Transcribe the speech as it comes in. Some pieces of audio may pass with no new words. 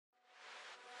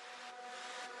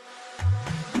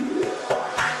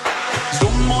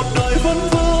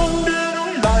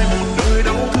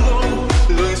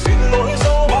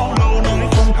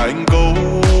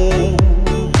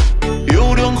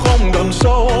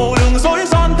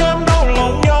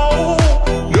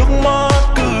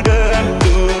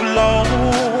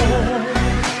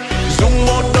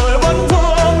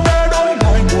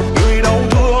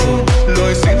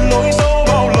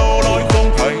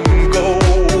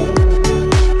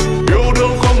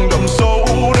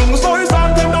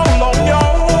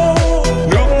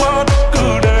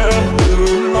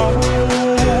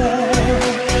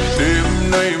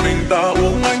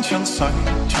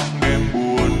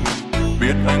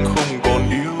anh không còn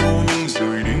yêu, nhưng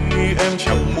rời đi em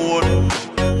chẳng muốn.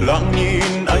 Lặng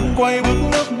nhìn anh quay bước,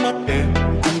 nước mắt em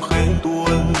cũng khẽ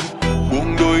tuôn,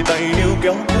 buông đôi tay níu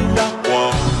kéo cũng đã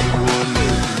qua buồn.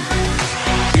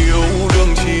 Yêu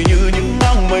đương chỉ như những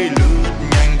áng mây lướt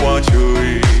nhanh qua trời,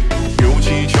 yêu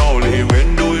chỉ cho lệ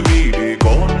hoen đôi mi để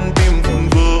con tim vùng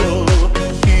vỡ.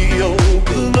 Khi yêu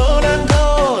cứ ngỡ nên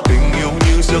thơ, tình yêu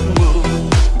như giấc mơ,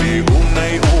 để hôm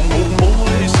nay ôm một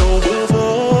mối sầu bơ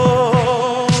vơ.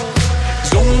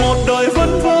 Dùng một đời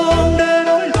vấn vương để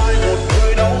đổi lại một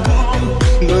đời đau thương,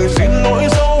 lời xin lỗi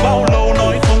dẫu bao lâu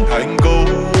nói không thành câu.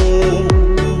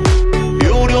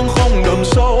 Yêu đương không đậm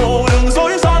sâu, đừng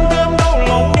dối gian thêm đau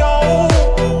lòng nhau,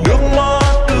 nước mắt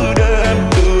cứ để em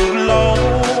từ lâu.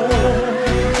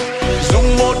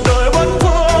 Dùng một đời vấn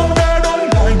vương để đổi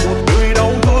lại một đời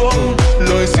đau thương,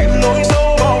 lời xin lỗi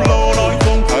dẫu bao lâu nói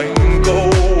không thành câu.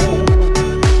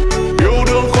 Yêu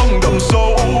đương không đậm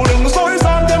sâu, đừng dối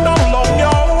gian thêm đau lòng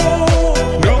nhau,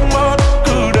 nước mắt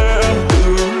cứ để em từ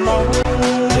lâu.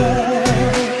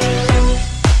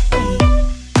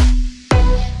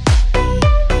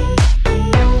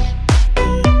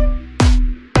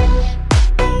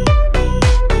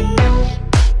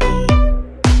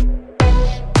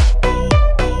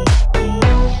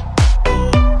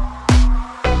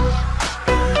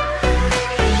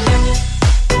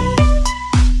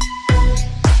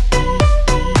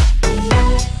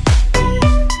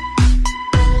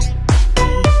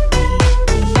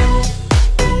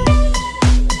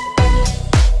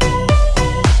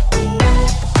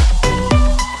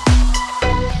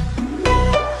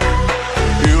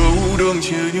 Yêu đương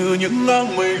chỉ như những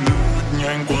áng mây lướt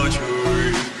nhanh qua trời,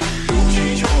 yêu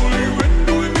chỉ cho lệ hoen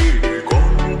đôi mi để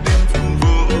con tim vùng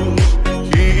vỡ.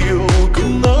 Khi yêu cứ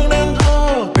ngỡ nên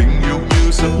thơ, tình yêu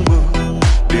như giấc mơ,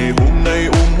 để hôm nay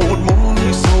ôm một mối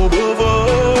sầu bơ vơ.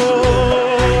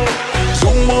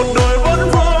 Dùng một đời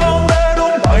vấn vương để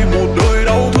đổi lại một đời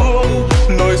đau thương,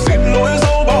 lời xin lỗi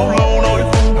dẫu bao lâu nói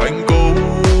không thành câu.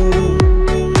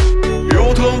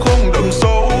 Yêu thương không đậm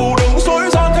sâu, đừng dối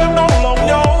gian thêm đau lòng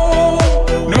nhau,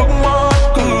 nước mắt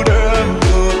cứ để em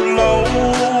từ lâu.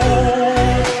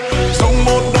 Dùng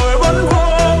một đời vấn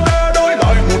vương để đổi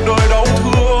lại một đời đau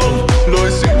thương,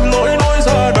 lời xin lỗi nói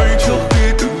ra đây trước khi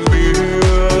từ biệt.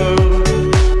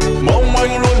 Mong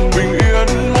anh luôn bình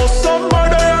yên, một sớm mai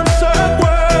đây em sẽ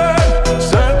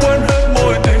quên hết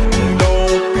mối tình đầu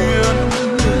tiên.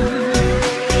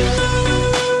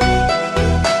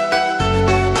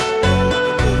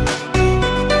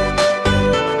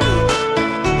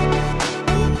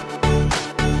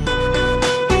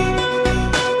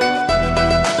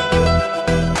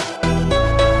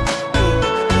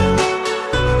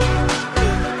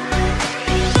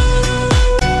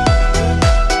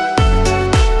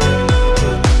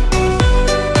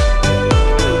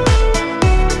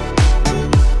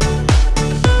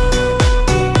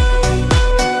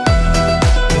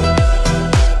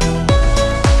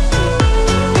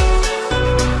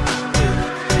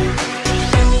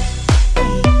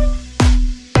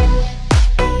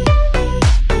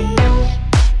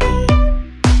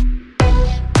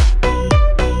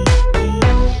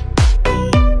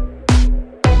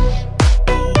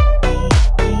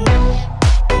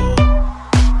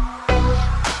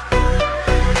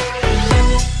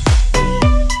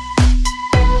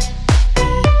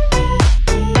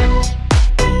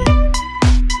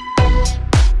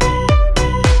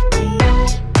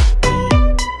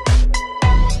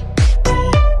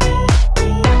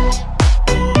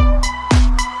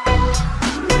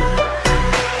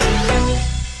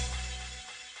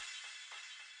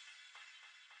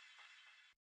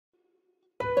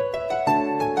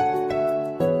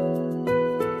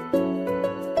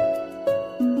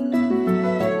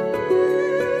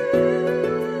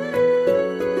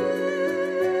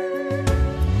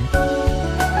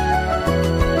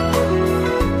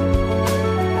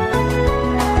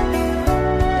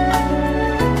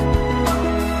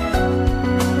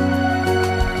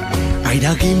 Ai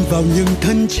đã ghim vào những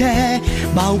thân tre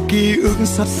bao ký ức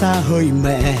xót xa hơi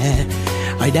mẹ.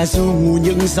 Ai đã du ngủ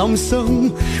những dòng sông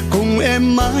cùng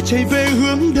em má chạy về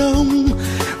hướng đông.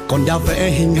 Còn đã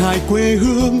vẽ hình hài quê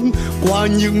hương qua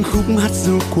những khúc hát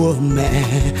ru của mẹ.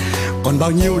 Còn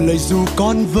bao nhiêu lời ru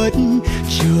con vẫn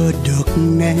chưa được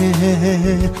nghe.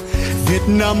 Việt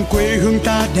Nam quê hương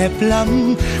ta đẹp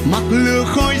lắm, mặc lửa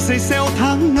khói dày xeo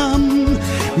tháng năm.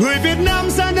 Người Việt Nam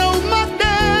da nâu mắt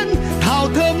đen, thảo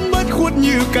thơm bất khuất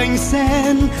như cành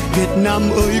sen. Việt Nam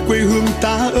ơi quê hương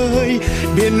ta ơi,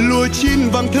 biển lúa chín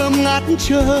vàng thơm ngát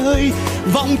trời.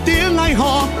 Vọng tiếng ai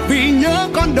hò vì nhớ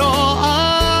con đò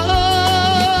ơi.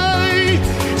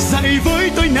 Dậy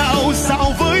với tôi nào,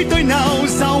 dạo với tôi nào,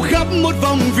 dạo khắp một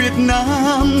vòng Việt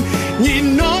Nam,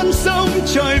 nhìn non sông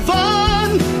trời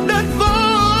vẫn đất vỡ.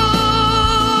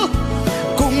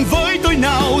 Cùng với tôi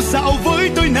nào, dạo với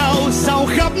tôi nào, dạo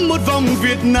khắp một vòng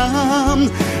Việt Nam.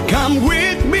 Come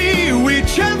with me, we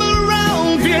travel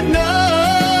around Vietnam.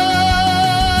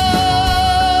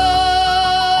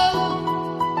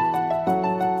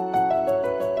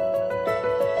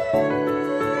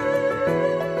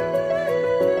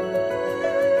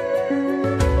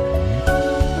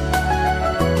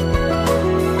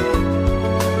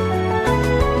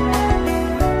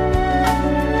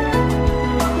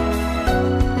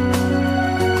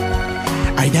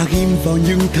 Ai đã ghim vào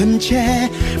những thân tre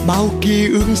bao ký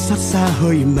ức xót xa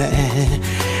hơi mẹ.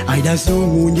 Ai đã du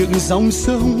ngủ những dòng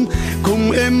sông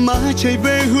cùng em má chạy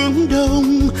về hướng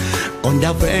đông. Còn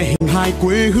đã vẽ hình hai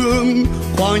quê hương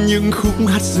qua những khúc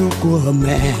hát ru của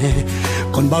mẹ.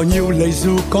 Còn bao nhiêu lời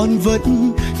ru con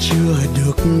vẫn chưa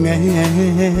được nghe.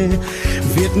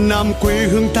 Việt Nam quê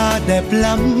hương ta đẹp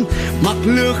lắm, mặc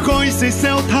lửa khói rơi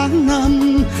reo tháng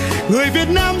năm. Người Việt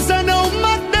Nam da nâu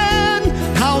mắt đen,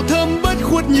 thao thơm bất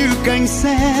khuất như cành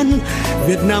sen.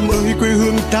 Việt Nam ơi quê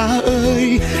hương ta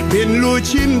ơi, biển lúa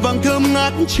chín vàng thơm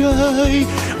ngát trời.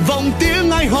 Vọng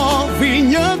tiếng ai hò vì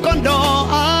nhớ con đò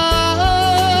ai.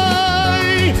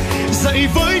 Dậy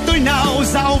với tôi nào,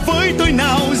 dạo với tôi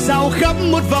nào, dạo khắp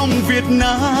một vòng Việt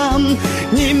Nam.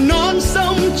 Nhìn non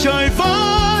sông trời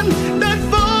vẫn đất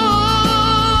vỡ.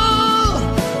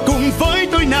 Cùng với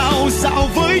tôi nào, dạo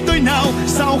với tôi nào,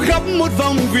 dạo khắp một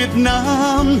vòng Việt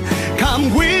Nam. Come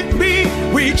with me,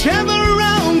 we travel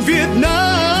around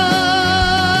Vietnam.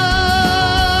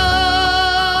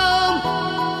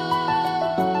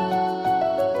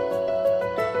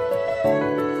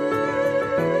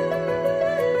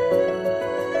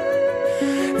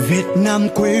 Việt Nam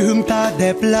quê hương ta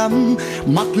đẹp lắm,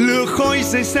 mặc lửa khói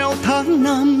rơi reo tháng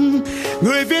năm.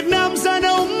 Người Việt Nam da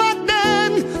nâu mắt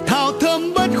đen, thao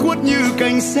thơm bất khuất như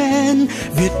cành sen.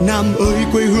 Việt Nam ơi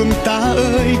quê hương ta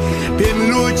ơi, biển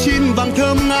lúa chín vàng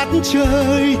thơm ngát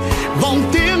trời. Vọng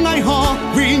tiếng ai hò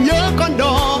vì nhớ con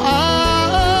đò ai.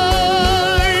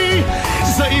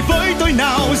 Dậy với tôi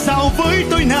nào, dạo với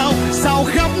tôi nào, dạo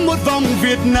khắp một vòng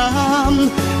Việt Nam.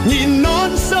 Nhìn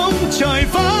non sông trời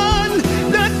vẫn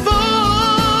đất vỡ.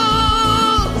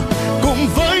 Cùng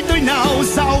với tôi nào,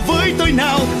 dạo với tôi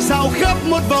nào, dạo khắp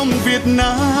một vòng Việt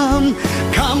Nam.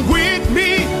 Come with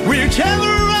me, we'll travel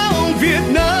around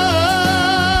Vietnam.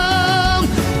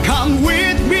 Come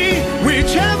with me, we'll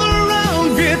travel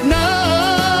around Vietnam.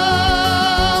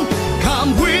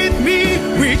 Come with me,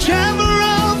 we'll travel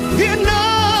around Vietnam.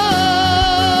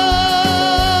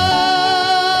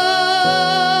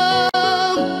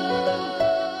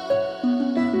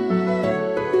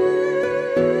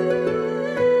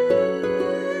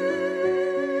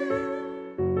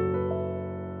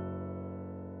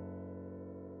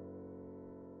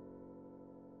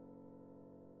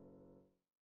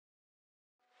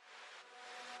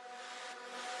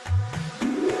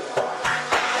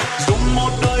 Dùng một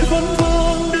đời vấn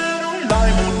vương để nối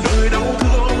lại một đời đau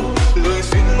thương. Lời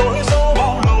xin lỗi dẫu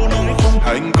bao lâu nói không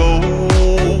thành câu.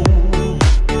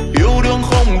 Yêu đương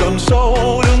không đậm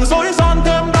sâu, đừng dối gian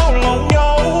thêm đau lòng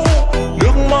nhau.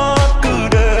 Nước mắt cứ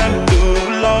để em từ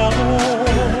lâu.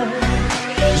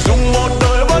 Dùng một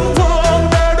đời vấn vương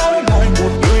để nối lại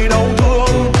một người đau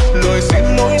thương. Lời xin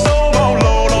lỗi dẫu bao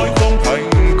lâu nói không thành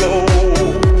câu.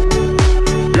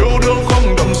 Yêu đương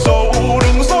không đậm sâu,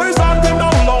 đừng dối gian thêm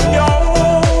đau lòng nhau.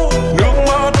 Nước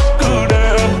mắt cứ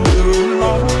để em từ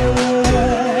lâu.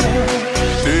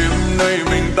 Đêm nay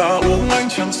mình ta uống ánh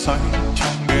trăng xanh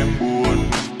trong đêm buồn.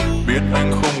 Biết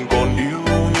anh không còn yêu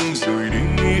nhưng rời đi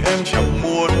em chẳng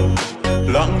muốn.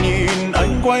 Lặng nhìn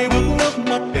anh quay bước nước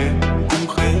mắt em cũng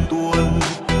khẽ tuôn.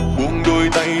 Buông đôi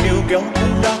tay níu kéo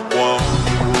cũng đã qua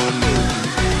buồn.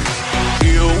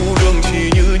 Yêu đương chỉ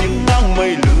như những nắng mây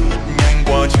lửa.